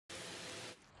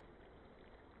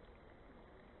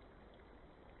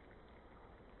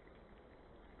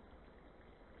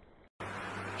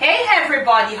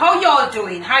everybody. How y'all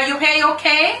doing? Are you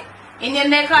okay? In your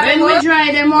neck of the When we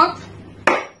dry them up,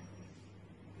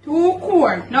 too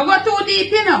cold. Now go too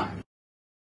deep, you know.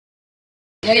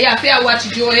 Yeah, you have to watch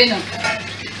Joe, you know.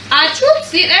 Our troops,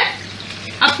 see that?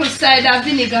 Apple cider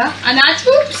vinegar and our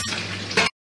troops.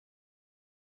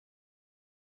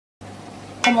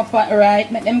 Come up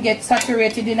right, make them get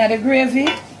saturated in the gravy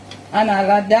and all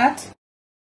of that.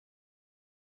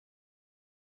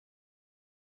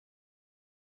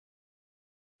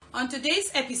 On today's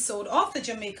episode of the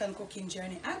Jamaican Cooking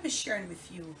Journey, I'll be sharing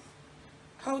with you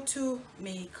how to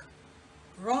make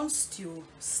round stew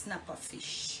snapper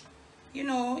fish. You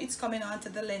know, it's coming on to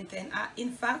the Lenten.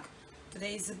 In fact,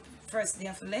 today is the first day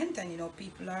of Lenten. You know,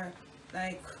 people are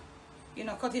like, you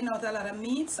know, cutting out a lot of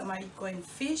meat. Some are going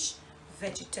fish,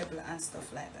 vegetable and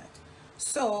stuff like that.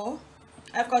 So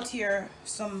I've got here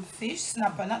some fish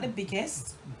snapper, not the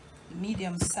biggest, the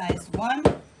medium sized one.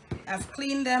 I've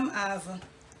cleaned them, I've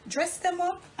dressed them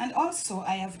up, and also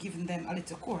I have given them a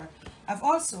little core. I've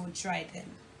also dried them.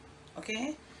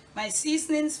 Okay, my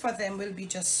seasonings for them will be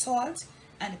just salt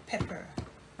and pepper.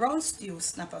 Brown stew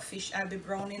snapper fish, I'll be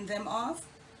browning them off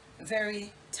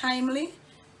very timely,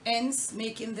 hence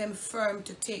making them firm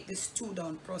to take the stew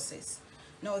down process.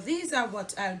 Now these are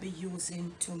what I'll be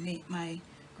using to make my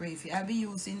gravy. I'll be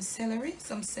using celery,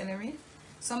 some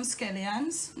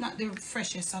scallions, not the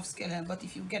freshest of scallions, but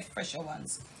if you get fresher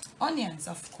ones, onions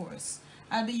of course.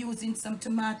 I'll be using some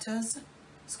tomatoes,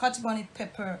 scotch bonnet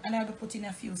pepper, and I'll be putting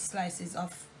a few slices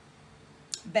of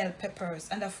bell peppers,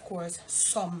 and of course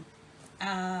some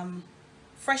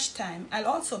fresh thyme. I'll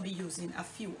also be using a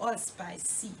few allspice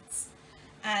seeds,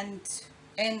 and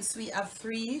hence we have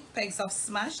 3 pegs of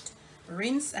smashed,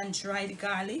 rinsed and dried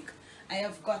garlic. I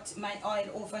have got my oil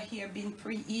over here being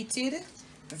preheated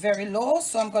very low,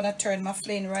 so I'm gonna turn my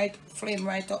flame right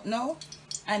up now,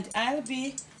 and I'll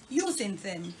be using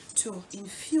them to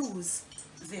infuse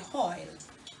the oil.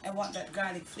 I want that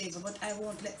garlic flavor, but I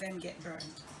won't let them get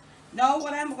burned. Now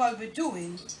what I'm going to be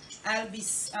doing, I'll be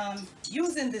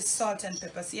using this salt and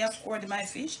pepper. See, I've cored my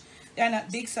fish. They're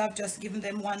not big, so I've just given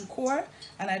them 1 core,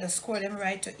 and I just core them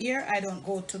right to here. I don't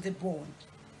go to the bone.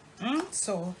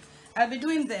 So I'll be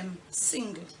doing them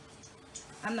single.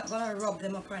 I'm not going to rub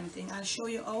them up or anything. I'll show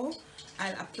you how.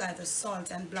 I'll apply the salt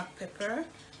and black pepper,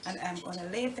 and I'm going to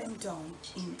lay them down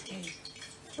in a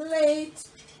plate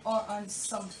or on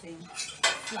something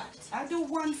flat. I'll do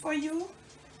one for you,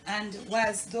 and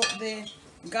whilst the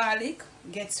garlic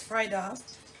gets fried off,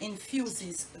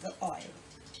 infuses the oil.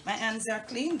 My hands are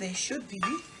clean, they should be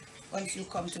once you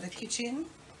come to the kitchen.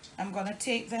 I'm going to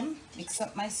take them, mix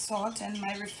up my salt and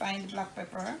my refined black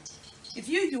pepper. If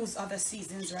you use other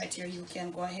seasons right here, you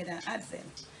can go ahead and add them.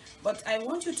 But I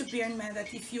want you to bear in mind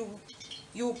that if you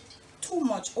too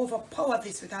much overpower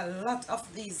this with a lot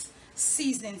of these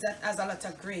seasonings that has a lot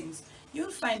of grains, you'll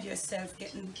find yourself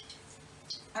getting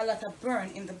a lot of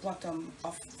burn in the bottom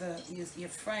of your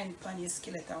frying pan, your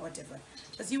skillet or whatever,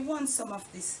 because you want some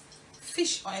of this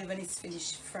fish oil when it's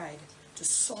finished fried to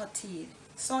saute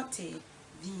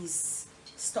these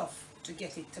stuff to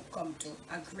get it to come to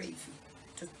a gravy,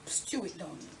 to stew it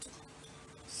down into.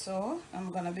 So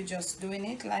I'm gonna be just doing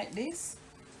it like this,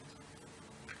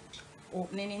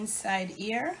 opening inside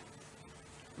here.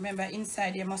 Remember,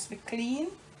 inside here must be clean,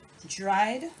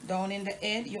 dried. Down in the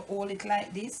head you hold it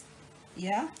like this,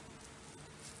 yeah,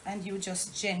 and you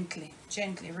just gently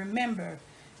remember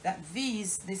that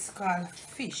this called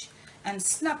fish, and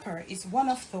snapper is one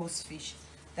of those fish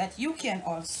that you can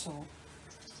also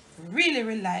really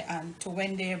rely on to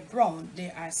when they're brown they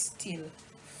are still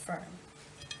firm.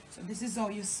 So this is how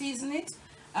you season it.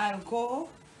 I'll go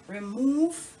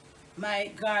remove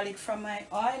my garlic from my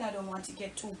oil. I don't want to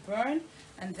get too burned,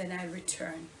 and then I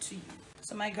return to you.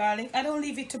 So my garlic, I don't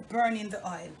leave it to burn in the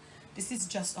oil. This is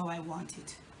just how I want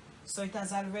it. So it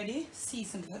has already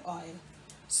seasoned the oil.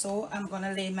 So I'm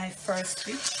gonna lay my first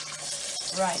fish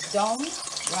right down,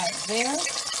 right there,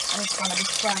 and it's gonna be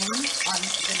frying on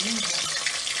the medium.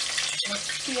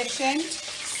 Just patient,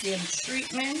 same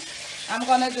treatment. I'm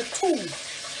gonna do 2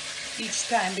 each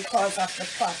time because of the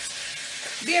pot.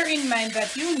 Bear in mind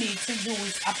that you need to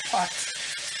use a pot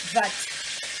that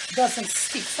doesn't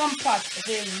stick. Some pots,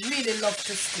 they really love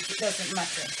to stick, it doesn't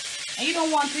matter. And you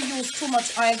don't want to use too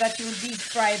much oil that you deep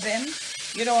fry them.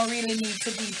 You don't really need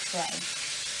to deep fry.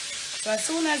 So as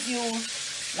soon as you,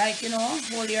 like, you know,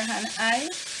 hold your hand high,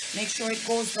 make sure it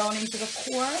goes down into the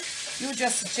core. You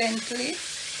just gently,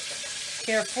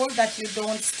 careful that you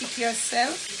don't stick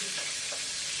yourself.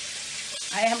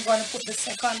 I am going to put the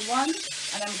second one,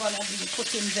 and I'm going to be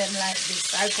putting them like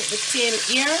this. I'll put the tail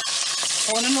here.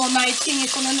 I want to know my thing.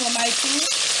 If you want to know my thing,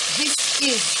 this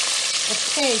is the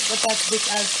paste, but that's which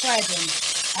I'll fry them.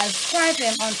 I'll fry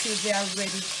them until they are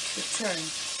ready to turn.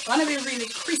 Gonna be really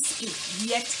crispy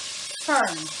yet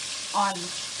firm on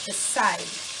the side,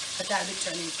 but I'll be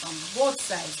turning from both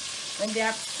sides. When they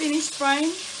are finished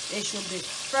frying, they should be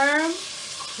firm,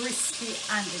 crispy,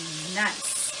 and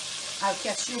nice. I'll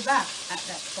catch you back at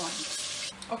that point.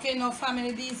 Okay, now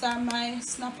family, these are my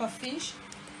snapper fish,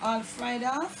 all fried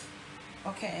off.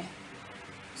 Okay,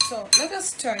 so let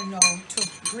us turn now to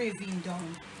graving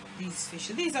down these fish.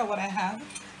 These are what I have.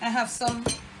 I have some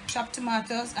chopped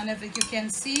tomatoes, and if you can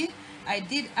see, I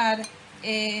did add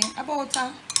about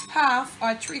a half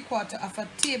or 3/4 of a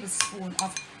tablespoon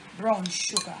of brown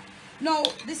sugar. Now,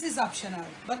 this is optional,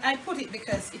 but I put it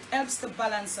because it helps to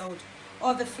balance out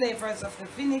all the flavors of the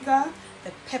vinegar,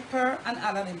 the pepper, and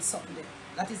all of them something there.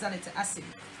 That is a little acid.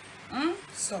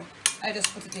 So I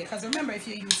just put it there, because remember, if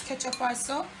you use ketchup or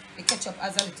so, the ketchup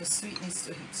has a little sweetness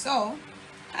to it. So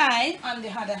I, on the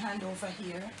other hand over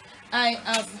here, I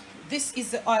have, this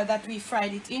is the oil that we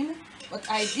fried it in, but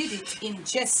I did it in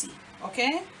Jessie.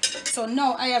 Okay, so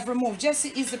now I have removed.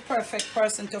 Jessie is the perfect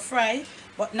person to fry,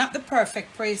 but not the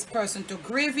perfect person to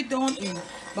gravy down in,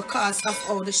 because of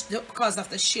all because of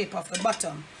the shape of the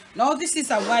bottom. Now this is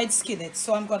a wide skillet,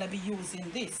 so I'm going to be using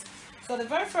this. So the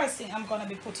very first thing I'm going to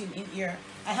be putting in here,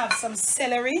 I have some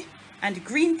celery and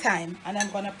green thyme, and I'm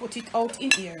going to put it out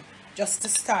in here just to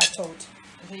start out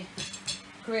the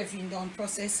graving down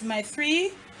process. My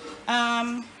 3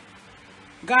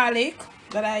 garlic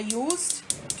that I used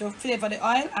to flavor the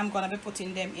oil, I'm going to be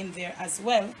putting them in there as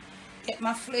well. Get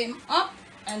my flame up,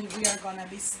 and we are going to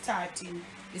be starting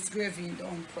this graving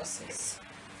down process.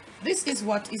 This is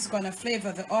what is going to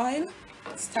flavor the oil,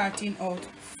 starting out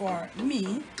for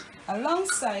me,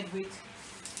 alongside with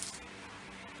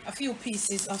a few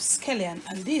pieces of scallion,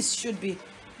 and these should be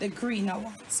the greener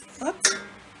ones. But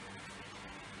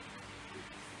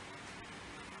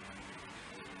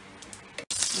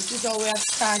this is how we have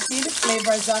started.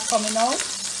 Flavors are coming out.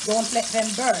 Don't let them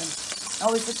burn.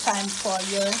 Now is the time for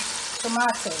your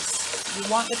tomatoes. You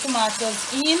want the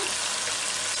tomatoes in.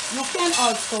 You can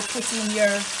also put in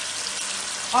your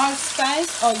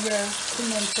allspice or your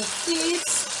pimento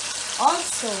seeds.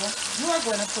 Also, you are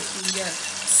going to put in your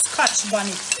Scotch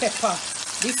bonnet pepper.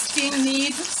 This thing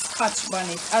needs Scotch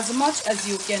bonnet as much as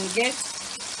you can get,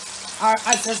 or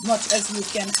as much as you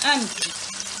can handle.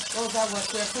 Those are what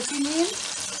we're putting in,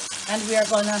 and we are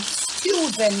going to stew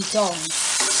them down.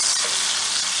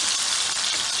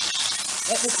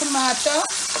 Let the tomato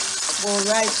go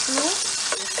right through,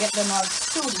 get them all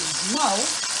stewed in. Now,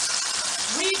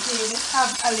 we did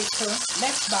have a little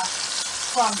left back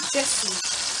from Jessie.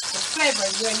 The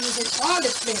flavors, we are using all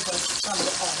the flavors from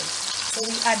the oil. So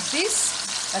we add this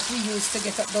that we use to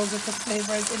get up those little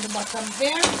flavors in the bottom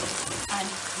there, and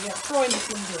we are throwing it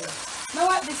in there. Now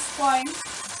at this point,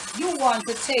 you want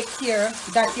to take care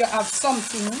that you have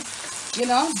something, you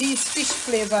know, these fish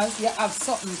flavors, you have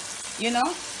something, you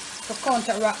know, to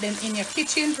counteract them in your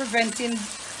kitchen, preventing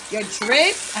your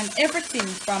drape and everything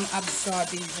from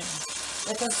absorbing them.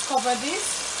 Let us cover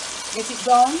this. Get it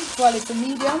down to a little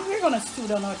medium. We're going to stew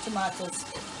down our tomatoes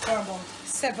for about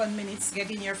 7 minutes.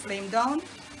 Getting your flame down,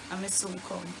 and we soon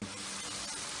come.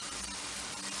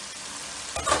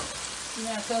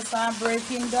 Tomatoes are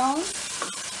breaking down.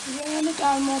 Yeah, and it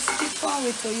almost stick on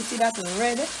with, so you see that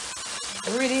red,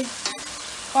 ready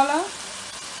color.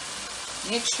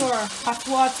 Make sure hot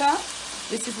water.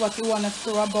 This is what you want to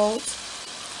throw about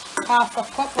half a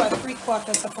cup or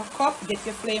 3/4 of a cup. Get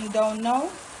your flame down now.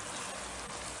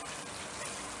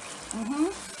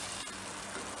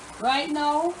 Right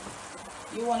now,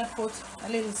 you want to put a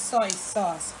little soy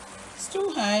sauce. It's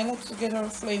too high. Let's get our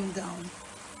flame down.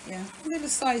 Yeah, a little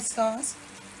soy sauce,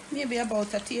 maybe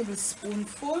about a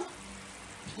tablespoonful.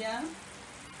 Yeah,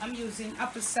 I'm using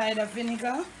apple cider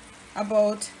vinegar,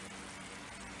 about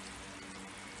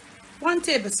 1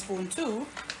 tablespoon too,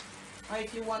 or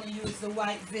if you want to use the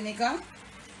white vinegar.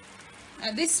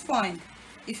 At this point,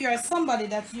 if you are somebody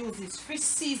that uses fish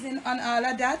seasoning and all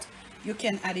of that, you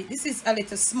can add it. This is a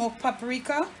little smoked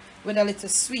paprika with a little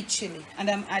sweet chili,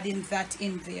 and I'm adding that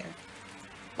in there.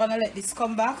 Gonna let this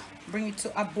come back, bring it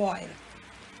to a boil.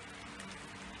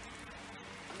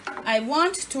 I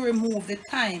want to remove the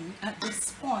thyme at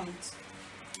this point,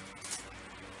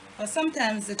 but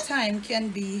sometimes the thyme can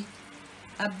be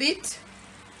a bit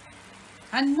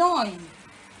annoying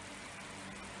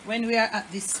when we are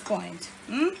at this point.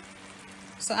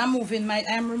 So I'm removing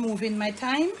my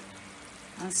thyme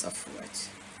and so forth.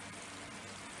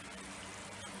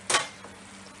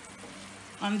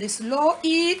 On this low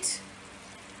heat,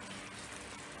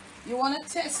 you want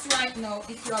to test right now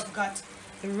if you have got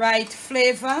the right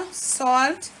flavor,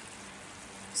 salt,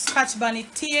 Scotch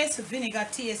bonnet taste, vinegar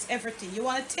taste, everything. You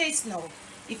want to taste now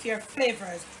if your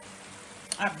flavors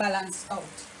are balanced out.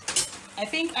 I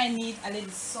think I need a little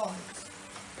salt.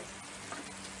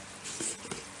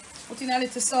 Putting a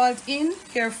little salt in,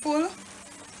 careful.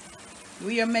 Do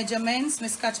your measurements. My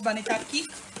Scotch bonnet a kick.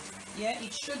 Yeah,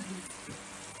 it should be.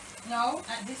 Now,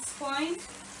 at this point,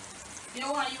 you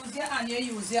don't want to use your hand, you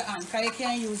use your hand. Because you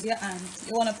can't use your hand.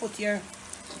 You want to put your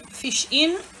fish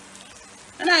in.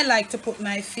 And I like to put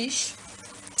my fish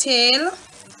tail,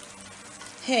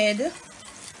 head,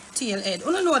 tail, head.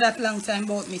 You don't know that long time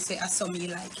about me say, I saw me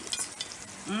like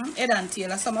it. Head and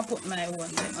tail, I saw me put my one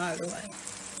them all the way.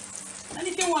 And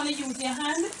if you want to use your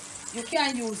hand, you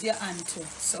can use your hand too.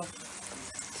 So,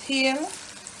 tail,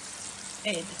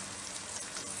 head.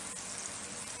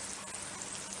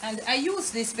 And I use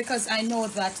this because I know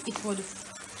that it would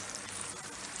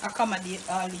accommodate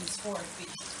all these 4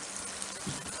 fish.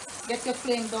 Get your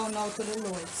flame down now to the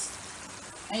lowest.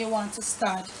 And you want to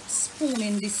start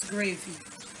spooning this gravy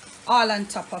all on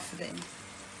top of them.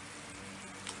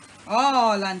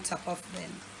 All on top of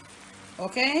them.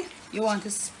 Okay? You want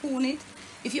to spoon it.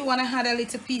 If you want to add a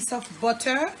little piece of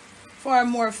butter for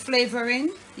more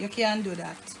flavoring, you can do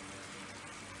that.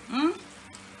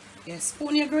 Yeah,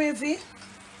 spoon your gravy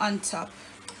on top.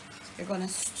 You're going to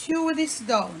stew this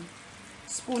down.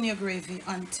 Spoon your gravy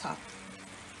on top.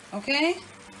 Okay?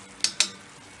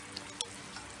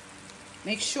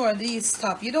 Make sure these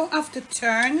stop. You don't have to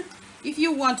turn. If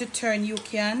you want to turn, you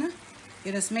can.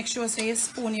 You just make sure so you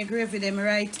spoon your gravy them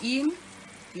right in.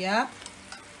 Yep.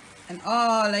 And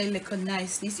all a little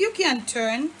niceness. You can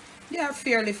turn. They are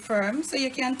fairly firm, so you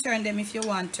can turn them if you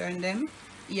want to turn them.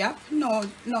 Yep. No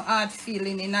hard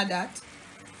feeling in that.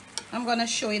 I'm going to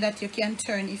show you that you can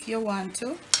turn if you want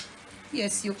to.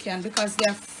 Yes, you can, because they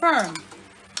are firm.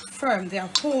 Firm. They are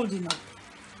holding up.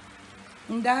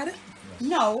 And that?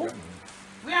 No.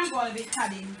 We are going to be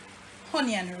adding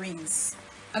onion rings,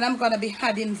 and I'm going to be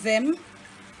adding them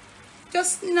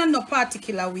just in no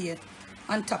particular way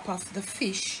on top of the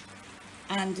fish.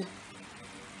 And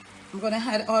I'm going to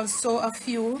add also a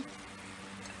few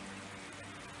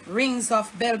rings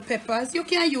of bell peppers. You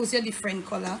can use a different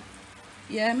color.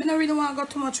 Yeah, I don't really want to go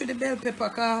too much with the bell pepper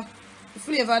because the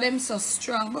flavor of them so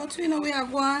strong, but you know we are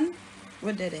going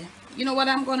with it. You know what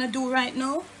I'm going to do right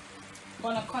now? I'm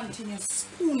going to continue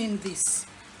spooning this.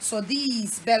 So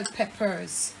these bell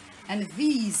peppers and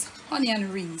these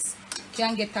onion rings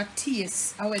can get a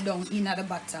taste away down in at the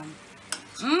bottom.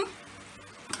 I'm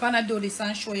gonna do this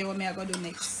and show you what I'm gonna do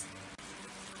next.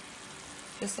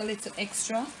 Just a little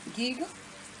extra gig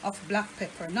of black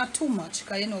pepper. Not too much,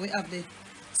 because you know we have the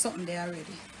something there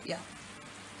already. Yeah.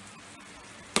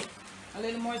 A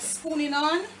little more spooning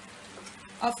on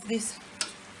of this.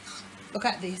 Look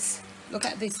at this. Look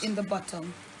at this in the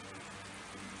bottom.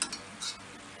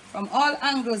 From all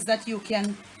angles that you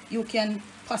can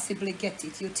possibly get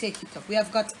it, you take it up. We have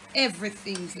got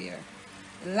everything there.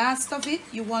 The last of it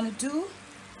you want to do,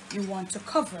 you want to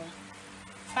cover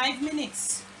 5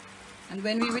 minutes. And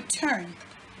when we return,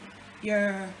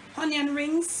 your onion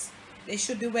rings, they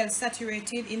should be well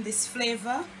saturated in this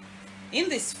flavor. In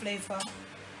this flavor,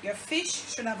 your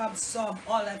fish should have absorbed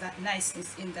all of that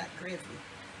niceness in that gravy.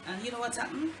 And you know what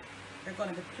happened? We're going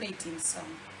to be plating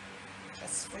some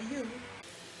just for you.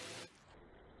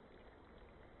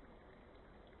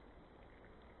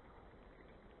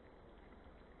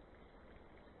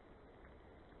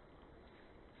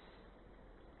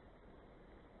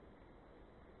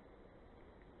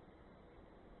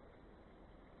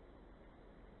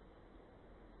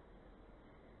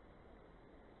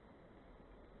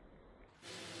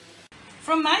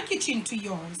 From my kitchen to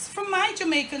yours, from my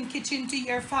Jamaican kitchen to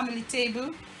your family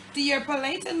table, to your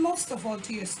plate, and most of all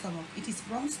to your stomach, it is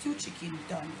brown stew chicken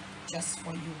done just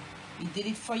for you. We did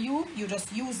it for you. You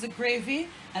just use the gravy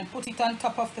and put it on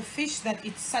top of the fish, that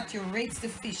it saturates the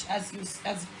fish as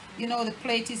you know the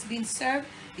plate is being served.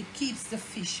 It keeps the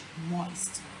fish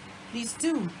moist. Please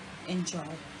do enjoy.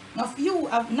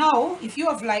 Now if you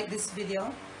have liked this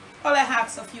video, all I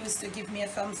ask of you is to give me a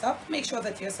thumbs up. Make sure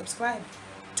that you're subscribed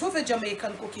to the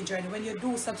Jamaican Cooking Journey. When you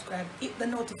do subscribe, hit the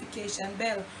notification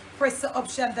bell, press the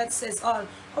option that says all.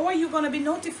 How are you going to be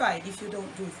notified if you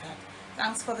don't do that?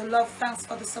 Thanks for the love, thanks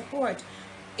for the support.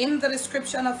 In the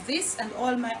description of this and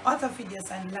all my other videos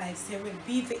and lives, there will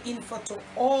be the info to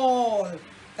all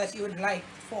that you would like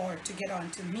to get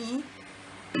on to me.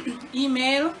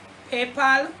 Email,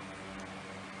 PayPal,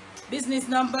 business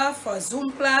number for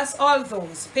Zoom class, all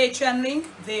those. Patreon link,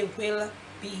 they will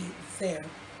be there.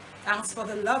 Thanks for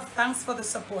the love. Thanks for the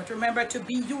support. Remember to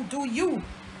be you, do you.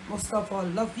 Most of all,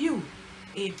 love you.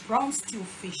 a brown stew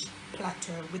fish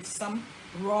platter with some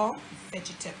raw